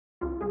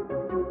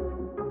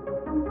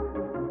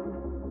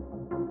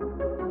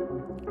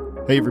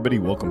Hey everybody,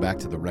 welcome back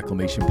to the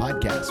Reclamation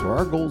Podcast, where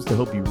our goal is to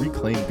help you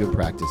reclaim good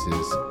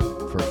practices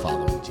for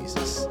following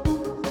Jesus.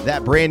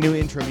 That brand new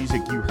intro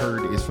music you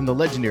heard is from the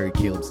legendary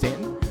Caleb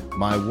Stanton,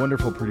 my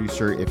wonderful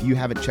producer. If you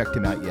haven't checked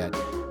him out yet,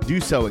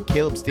 do so at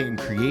Caleb Stanton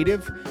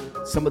Creative.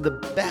 Some of the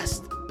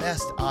best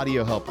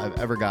audio help I've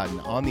ever gotten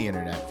on the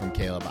internet from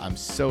Caleb. I'm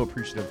so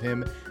appreciative of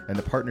him and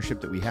the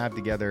partnership that we have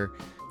together.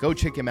 Go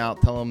check him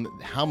out. Tell him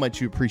how much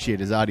you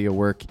appreciate his audio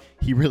work.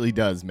 He really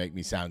does make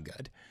me sound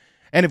good.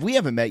 And if we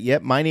haven't met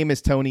yet, my name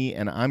is Tony,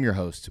 and I'm your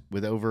host.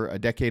 With over a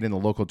decade in the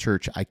local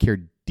church, I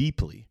care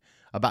deeply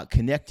about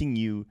connecting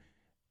you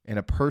in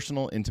a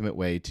personal, intimate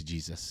way to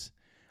Jesus.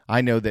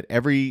 I know that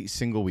every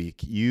single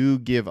week you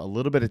give a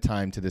little bit of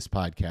time to this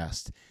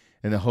podcast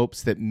in the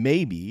hopes that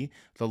maybe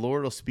the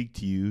Lord will speak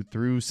to you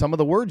through some of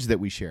the words that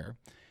we share.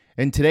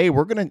 And today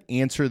we're going to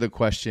answer the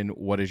question,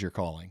 what is your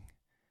calling?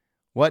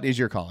 What is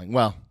your calling?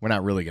 Well, we're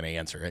not really going to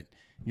answer it.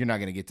 You're not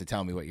going to get to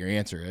tell me what your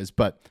answer is,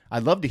 but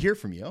I'd love to hear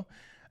from you.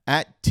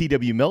 At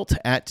TWMilt,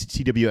 at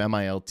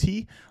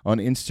TWMILT on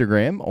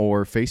Instagram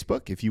or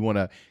Facebook if you want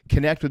to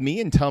connect with me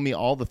and tell me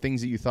all the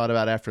things that you thought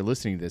about after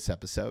listening to this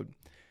episode.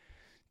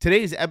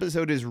 Today's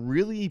episode is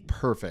really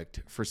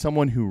perfect for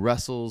someone who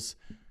wrestles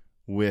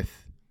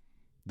with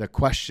the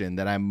question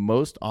that I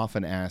most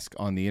often ask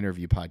on the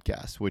interview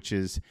podcast, which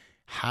is,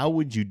 how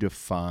would you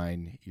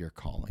define your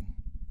calling?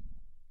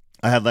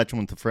 I had lunch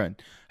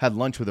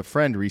with a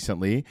friend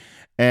recently,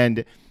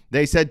 and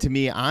they said to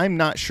me, I'm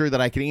not sure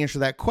that I can answer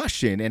that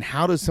question. And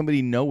how does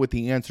somebody know what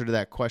the answer to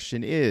that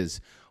question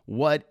is?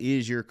 What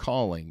is your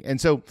calling?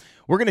 And so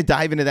we're going to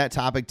dive into that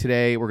topic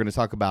today. We're going to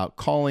talk about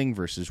calling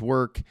versus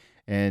work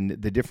and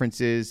the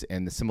differences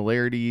and the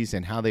similarities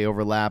and how they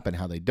overlap and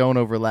how they don't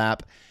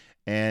overlap.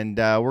 And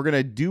we're going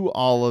to do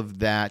all of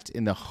that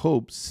in the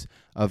hopes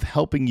of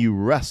helping you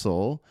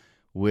wrestle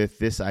with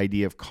this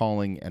idea of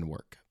calling and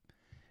work.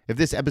 If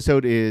this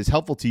episode is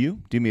helpful to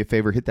you, do me a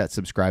favor, hit that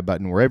subscribe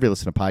button wherever you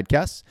listen to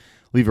podcasts.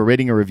 Leave a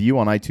rating or review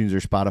on iTunes or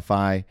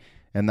Spotify.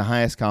 And the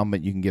highest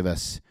compliment you can give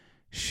us,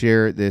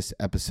 share this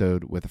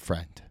episode with a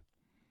friend.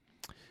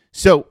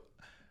 So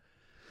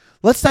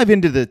let's dive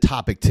into the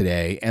topic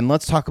today, and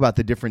let's talk about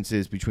the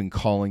differences between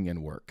calling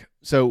and work.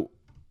 So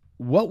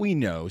what we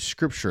know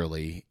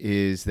scripturally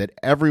is that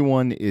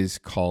everyone is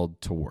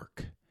called to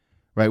work.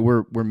 Right,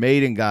 we're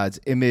made in God's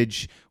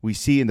image. We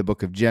see in the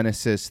book of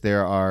Genesis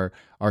there are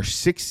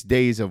 6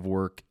 days of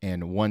work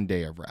and 1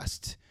 day of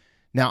rest.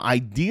 Now,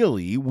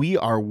 ideally, we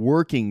are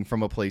working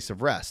from a place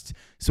of rest.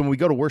 So when we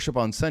go to worship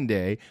on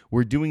Sunday,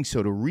 we're doing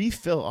so to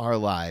refill our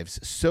lives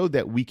so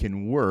that we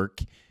can work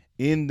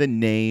in the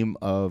name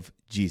of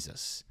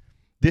Jesus.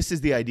 This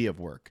is the idea of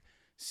work.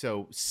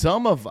 So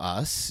some of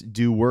us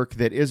do work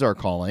that is our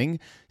calling.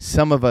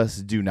 Some of us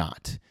do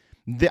not.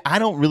 I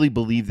don't really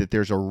believe that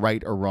there's a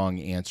right or wrong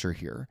answer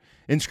here.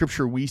 In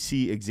Scripture, we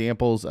see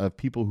examples of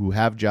people who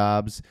have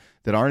jobs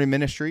that aren't in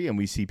ministry, and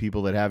we see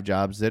people that have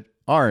jobs that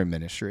are in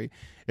ministry.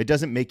 It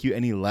doesn't make you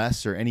any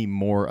less or any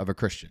more of a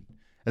Christian.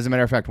 As a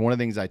matter of fact, one of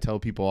the things I tell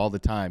people all the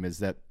time is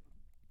that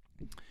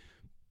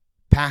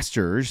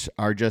pastors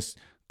are just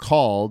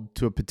called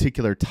to a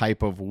particular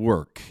type of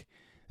work.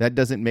 That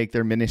doesn't make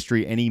their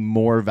ministry any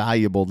more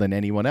valuable than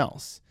anyone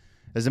else.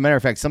 As a matter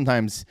of fact,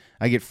 sometimes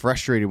I get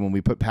frustrated when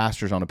we put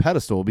pastors on a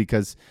pedestal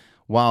because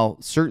while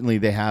certainly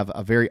they have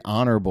a very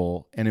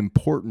honorable and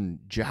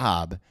important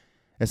job,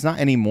 it's not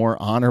any more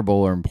honorable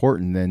or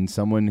important than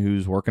someone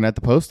who's working at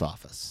the post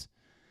office.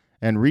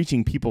 And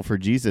reaching people for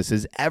Jesus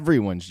is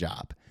everyone's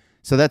job.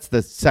 So that's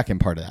the second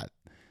part of that.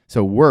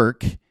 So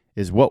work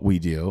is what we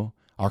do.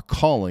 Our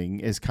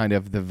calling is kind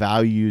of the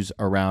values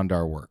around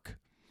our work.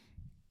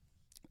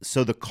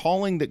 So the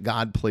calling that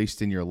God placed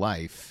in your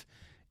life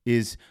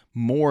is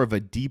more of a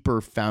deeper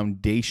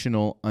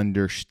foundational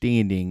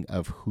understanding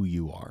of who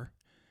you are,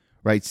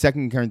 right?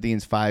 2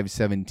 Corinthians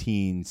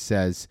 5:17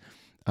 says,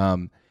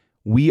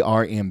 we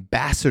are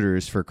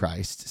ambassadors for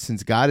Christ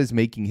since God is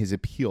making his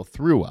appeal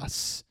through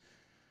us.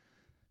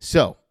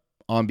 So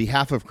on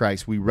behalf of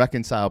Christ, we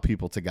reconcile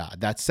people to God.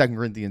 That's 2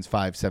 Corinthians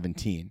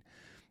 5:17.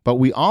 But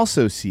we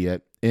also see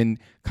it in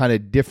kind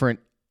of different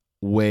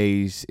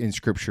ways in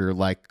Scripture,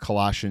 like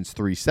Colossians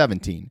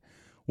 3:17.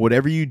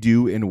 Whatever you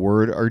do in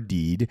word or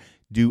deed,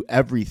 do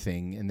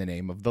everything in the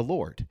name of the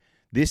Lord.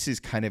 This is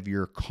kind of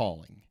your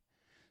calling.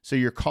 So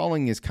your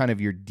calling is kind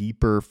of your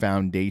deeper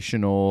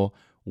foundational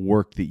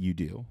work that you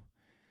do.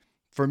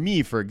 For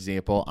me, for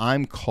example,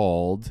 I'm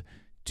called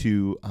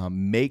to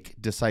make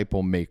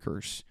disciple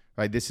makers,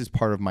 right? This is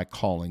part of my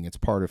calling. It's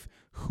part of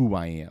who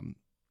I am.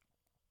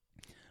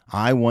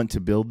 I want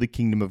to build the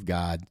kingdom of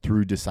God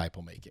through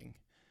disciple making.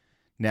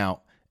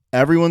 Now,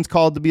 everyone's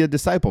called to be a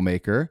disciple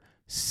maker.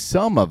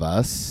 Some of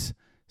us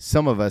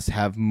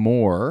have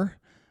more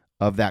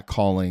of that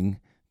calling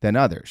than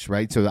others,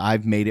 right? So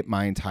I've made it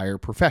my entire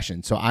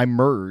profession. So I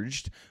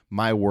merged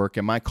my work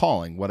and my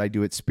calling, what I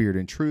do at Spirit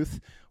and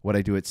Truth, what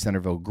I do at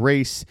Centerville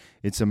Grace.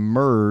 It's a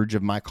merge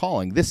of my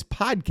calling. This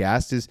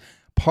podcast is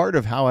part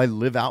of how I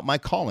live out my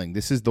calling.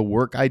 This is the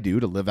work I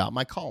do to live out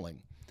my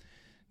calling.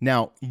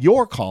 Now,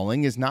 your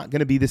calling is not going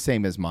to be the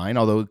same as mine,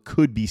 although it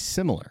could be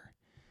similar.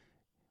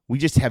 We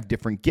just have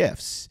different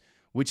gifts,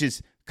 which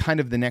is kind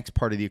of the next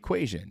part of the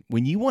equation.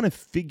 When you want to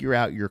figure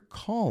out your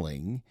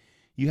calling,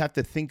 you have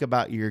to think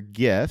about your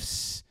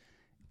gifts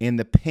and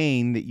the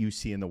pain that you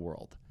see in the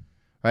world,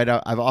 right?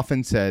 I've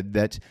often said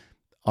that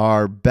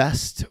our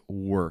best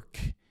work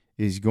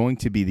is going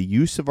to be the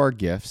use of our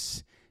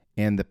gifts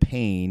and the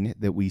pain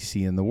that we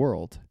see in the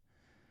world.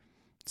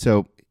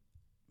 So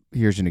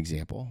here's an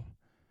example.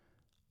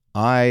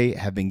 I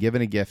have been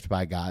given a gift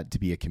by God to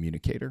be a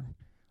communicator.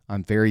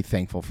 I'm very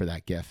thankful for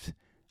that gift.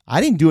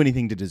 I didn't do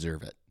anything to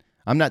deserve it.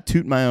 I'm not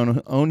tooting my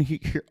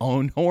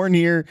own horn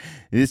here.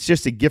 It's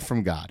just a gift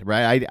from God,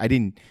 right? I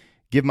didn't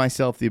give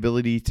myself the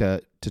ability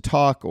to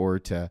talk or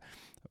to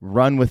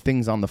run with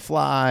things on the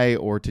fly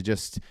or to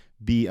just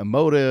be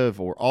emotive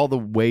or all the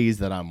ways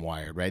that I'm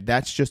wired, right?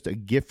 That's just a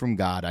gift from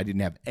God. I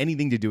didn't have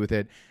anything to do with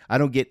it. I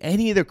don't get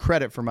any of the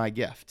credit for my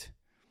gift.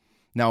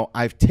 Now,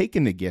 I've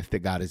taken the gift that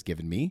God has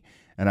given me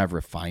and I've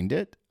refined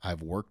it.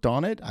 I've worked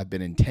on it. I've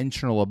been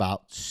intentional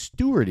about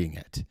stewarding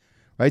it,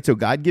 right? So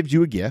God gives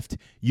you a gift.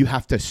 You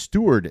have to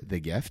steward the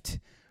gift,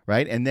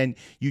 right? And then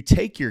you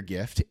take your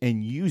gift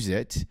and use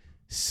it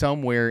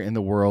somewhere in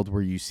the world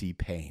where you see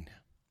pain.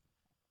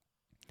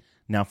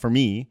 Now, for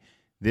me,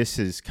 this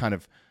has kind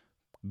of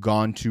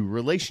gone to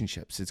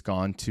relationships. It's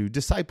gone to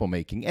disciple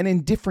making. And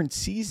in different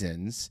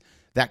seasons,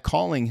 that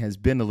calling has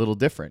been a little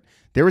different.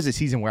 There was a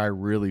season where I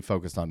really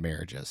focused on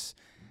marriages,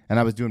 and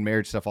I was doing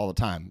marriage stuff all the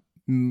time.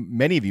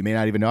 Many of you may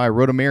not even know I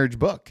wrote a marriage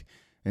book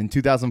in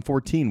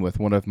 2014 with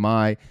one of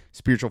my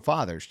spiritual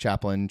fathers,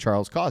 Chaplain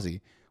Charles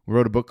Causey. We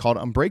wrote a book called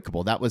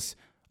Unbreakable. That was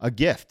a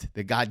gift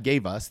that God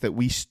gave us that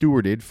we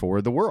stewarded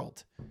for the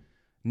world.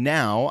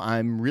 Now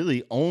I'm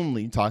really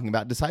only talking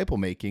about disciple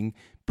making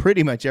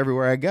pretty much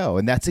everywhere I go.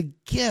 And that's a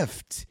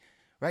gift,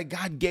 right?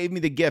 God gave me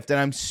the gift and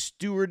I'm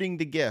stewarding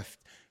the gift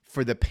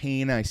for the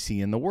pain I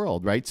see in the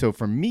world, right? So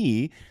for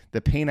me,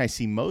 the pain I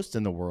see most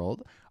in the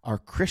world are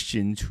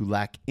Christians who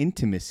lack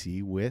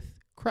intimacy with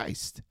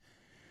Christ.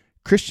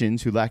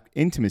 Christians who lack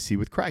intimacy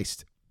with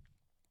Christ.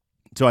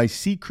 So I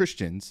see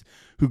Christians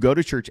who go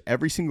to church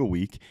every single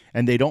week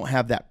and they don't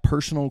have that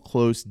personal,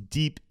 close,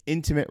 deep,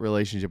 intimate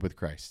relationship with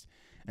Christ.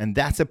 And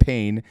that's a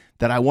pain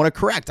that I want to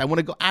correct. I want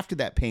to go after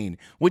that pain,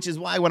 which is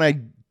why when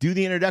I do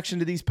the introduction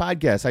to these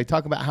podcasts, I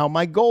talk about how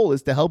my goal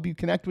is to help you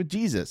connect with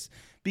Jesus,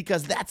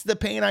 because that's the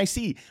pain I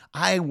see.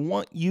 I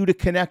want you to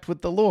connect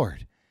with the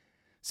Lord.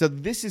 So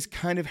this is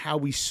kind of how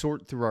we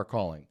sort through our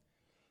calling.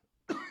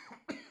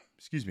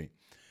 Excuse me.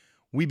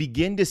 We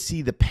begin to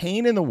see the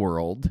pain in the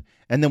world,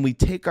 and then we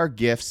take our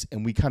gifts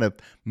and we kind of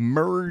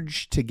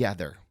merge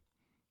together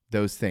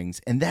those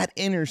things. And that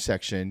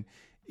intersection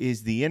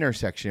is the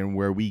intersection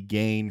where we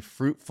gain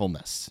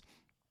fruitfulness.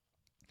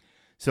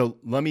 So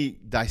let me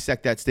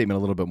dissect that statement a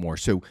little bit more.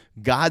 So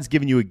God's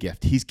given you a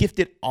gift. He's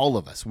gifted all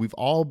of us. We've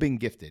all been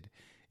gifted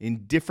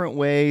in different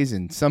ways,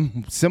 in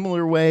some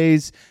similar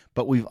ways,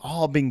 but we've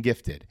all been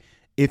gifted.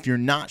 If you're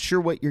not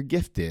sure what your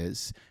gift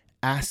is,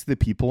 ask the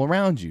people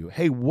around you.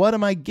 Hey, what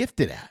am I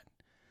gifted at?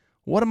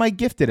 What am I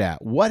gifted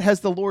at? What has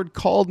the Lord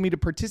called me to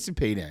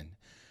participate in?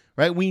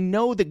 Right? We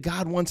know that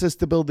God wants us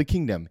to build the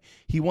kingdom.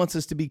 He wants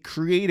us to be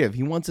creative.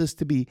 He wants us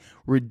to be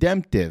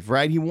redemptive,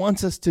 right? He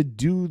wants us to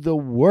do the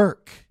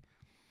work.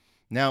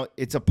 Now,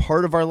 it's a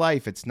part of our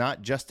life. It's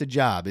not just a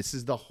job. This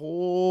is the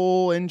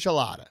whole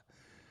enchilada,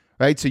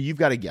 right? So you've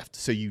got a gift.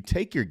 So you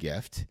take your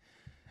gift,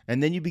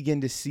 and then you begin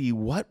to see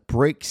what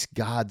breaks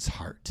God's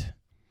heart.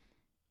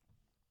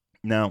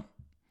 Now,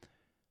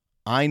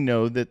 I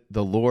know that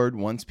the Lord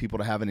wants people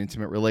to have an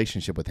intimate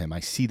relationship with him.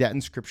 I see that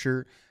in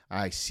Scripture.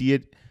 I see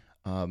it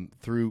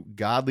through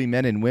godly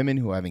men and women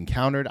who I've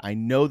encountered. I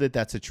know that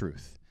that's a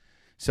truth.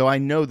 So I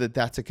know that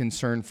that's a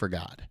concern for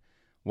God.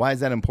 Why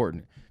is that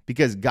important?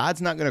 Because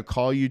God's not going to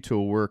call you to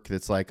a work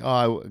that's like,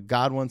 oh,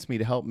 God wants me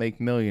to help make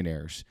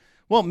millionaires.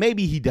 Well,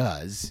 maybe he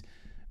does,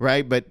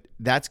 right? But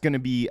that's going to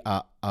be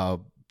a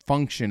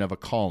function of a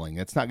calling.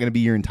 That's not going to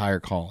be your entire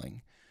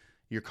calling.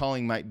 Your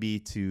calling might be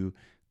to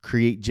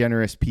create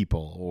generous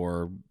people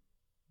or,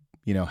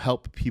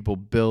 help people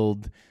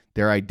build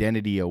their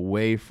identity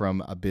away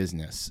from a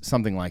business,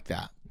 something like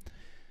that.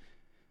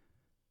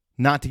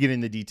 Not to get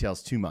into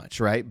details too much,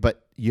 right?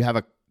 But you have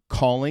a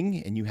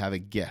calling and you have a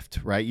gift,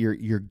 right?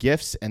 Your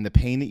gifts and the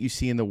pain that you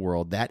see in the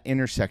world, that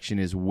intersection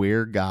is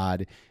where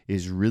God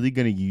is really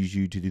going to use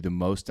you to do the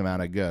most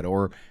amount of good.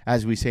 Or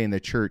as we say in the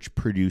church,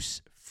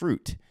 produce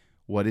fruit.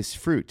 What is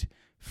fruit?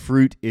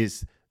 Fruit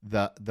is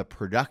the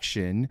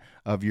production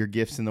of your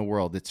gifts in the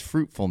world. It's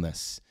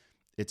fruitfulness.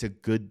 It's a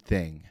good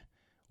thing.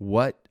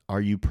 What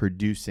are you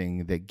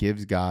producing that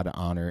gives God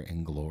honor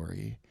and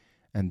glory?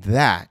 And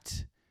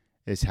that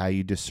is how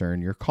you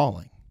discern your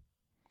calling.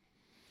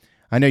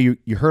 I know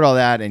you heard all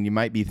that and you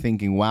might be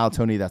thinking, wow,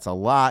 Tony, that's a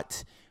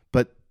lot.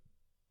 But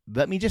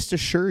let me just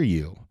assure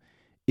you,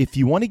 if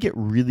you want to get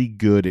really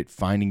good at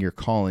finding your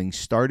calling,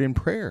 start in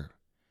prayer.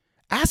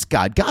 Ask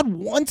God. God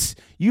wants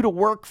you to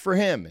work for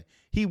him.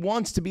 He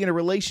wants to be in a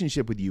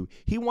relationship with you.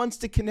 He wants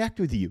to connect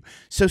with you.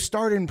 So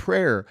start in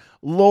prayer.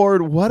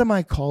 Lord, what am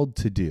I called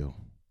to do?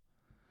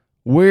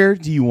 Where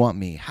do you want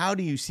me? How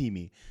do you see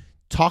me?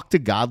 Talk to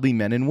godly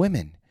men and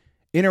women.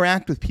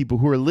 Interact with people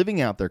who are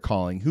living out their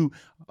calling, who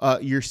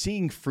you're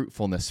seeing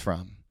fruitfulness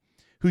from,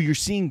 who you're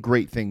seeing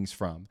great things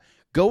from.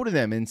 Go to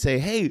them and say,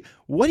 hey,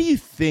 what do you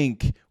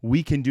think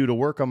we can do to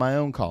work on my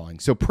own calling?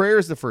 So prayer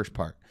is the first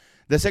part.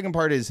 The second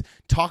part is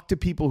talk to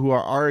people who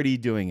are already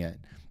doing it.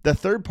 The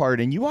third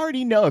part, and you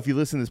already know if you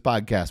listen to this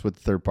podcast what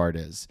the third part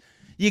is,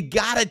 you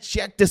got to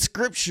check the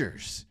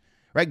scriptures,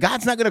 right?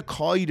 God's not going to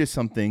call you to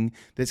something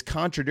that's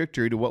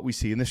contradictory to what we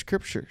see in the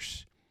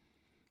scriptures,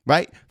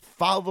 right?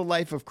 Follow the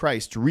life of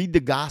Christ. Read the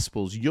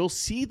Gospels. You'll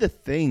see the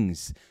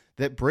things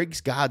that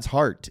breaks God's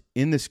heart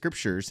in the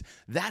scriptures.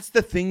 That's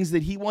the things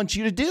that he wants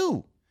you to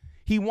do.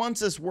 He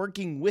wants us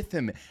working with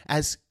him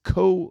as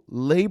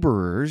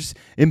co-laborers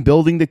in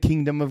building the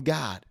kingdom of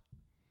God.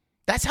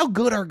 That's how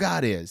good our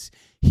God is.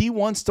 He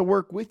wants to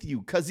work with you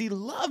because he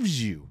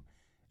loves you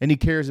and he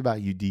cares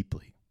about you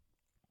deeply.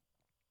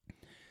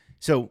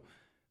 So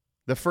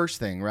the first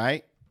thing,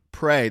 right?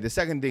 Pray. The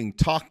second thing,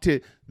 talk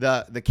to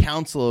the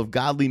counsel of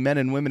godly men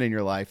and women in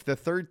your life. The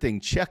third thing,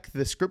 check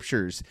the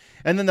scriptures.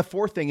 And then the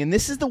fourth thing, and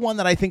this is the one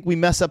that I think we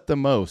mess up the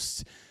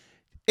most,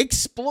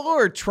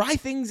 explore, try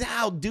things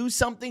out, do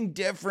something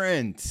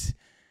different,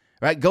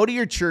 right? Go to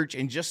your church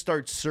and just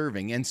start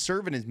serving, and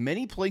serve in as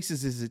many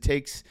places as it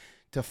takes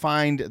to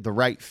find the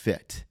right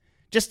fit.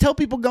 Just tell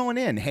people going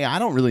in, hey, I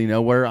don't really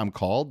know where I'm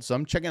called, so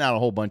I'm checking out a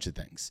whole bunch of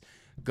things.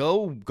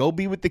 Go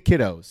be with the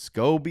kiddos.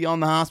 Go be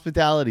on the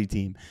hospitality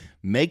team.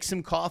 Make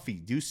some coffee.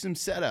 Do some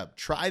setup.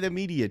 Try the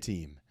media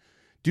team.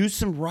 Do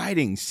some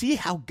writing. See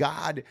how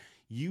God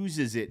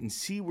uses it and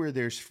see where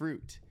there's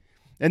fruit.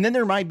 And then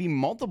there might be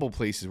multiple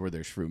places where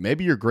there's fruit.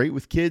 Maybe you're great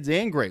with kids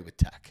and great with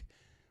tech.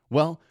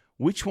 Well,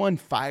 which one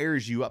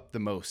fires you up the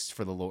most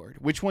for the Lord?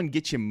 Which one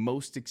gets you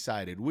most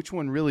excited? Which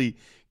one really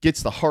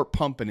gets the heart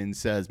pumping and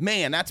says,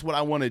 man, that's what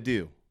I want to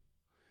do?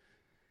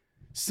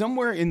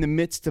 Somewhere in the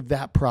midst of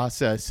that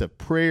process of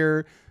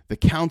prayer, the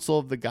counsel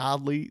of the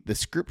godly, the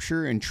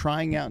scripture, and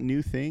trying out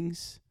new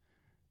things,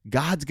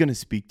 God's going to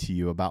speak to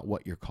you about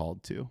what you're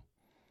called to.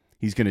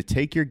 He's going to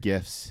take your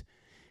gifts.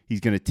 He's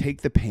going to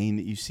take the pain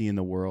that you see in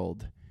the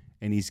world,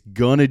 and he's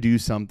going to do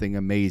something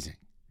amazing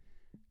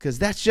because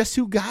that's just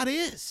who God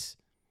is.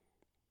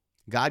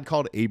 God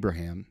called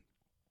Abraham,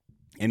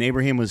 and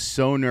Abraham was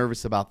so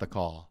nervous about the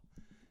call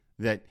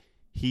that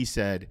he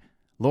said,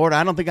 Lord,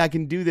 I don't think I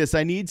can do this.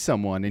 I need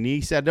someone. And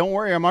he said, don't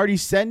worry, I'm already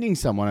sending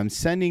someone. I'm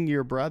sending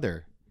your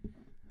brother.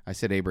 I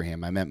said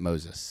Abraham, I meant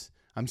Moses.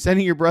 I'm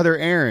sending your brother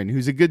Aaron,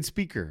 who's a good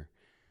speaker.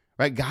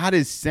 Right? God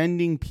is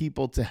sending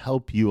people to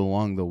help you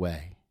along the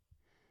way.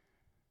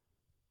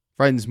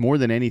 Friends, more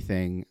than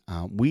anything,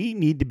 we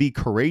need to be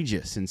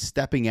courageous in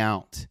stepping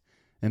out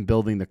and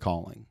building the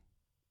calling.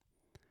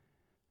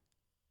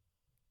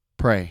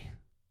 Pray.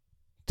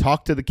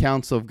 Talk to the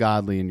counsel of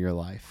godly in your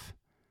life.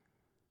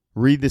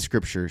 Read the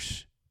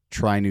scriptures.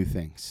 Try new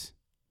things.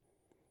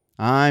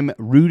 I'm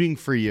rooting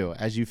for you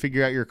as you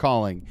figure out your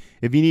calling.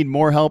 If you need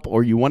more help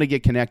or you want to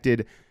get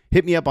connected,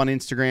 hit me up on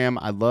Instagram.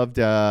 I'd love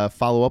to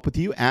follow up with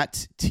you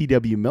at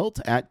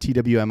TWMilt, at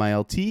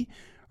TWMILT,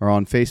 or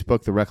on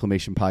Facebook, The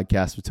Reclamation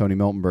Podcast with Tony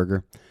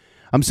Miltenberger.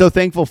 I'm so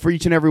thankful for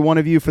each and every one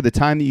of you for the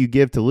time that you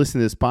give to listen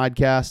to this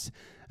podcast,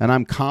 and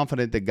I'm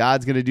confident that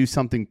God's going to do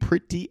something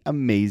pretty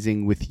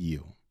amazing with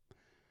you.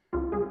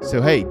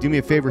 So, hey, do me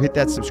a favor, hit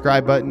that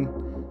subscribe button,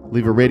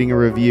 leave a rating or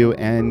review,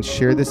 and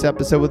share this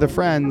episode with your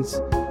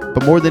friends.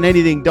 But more than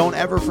anything, don't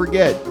ever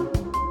forget,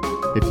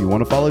 if you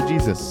want to follow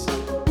Jesus,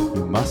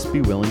 you must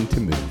be willing to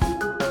move.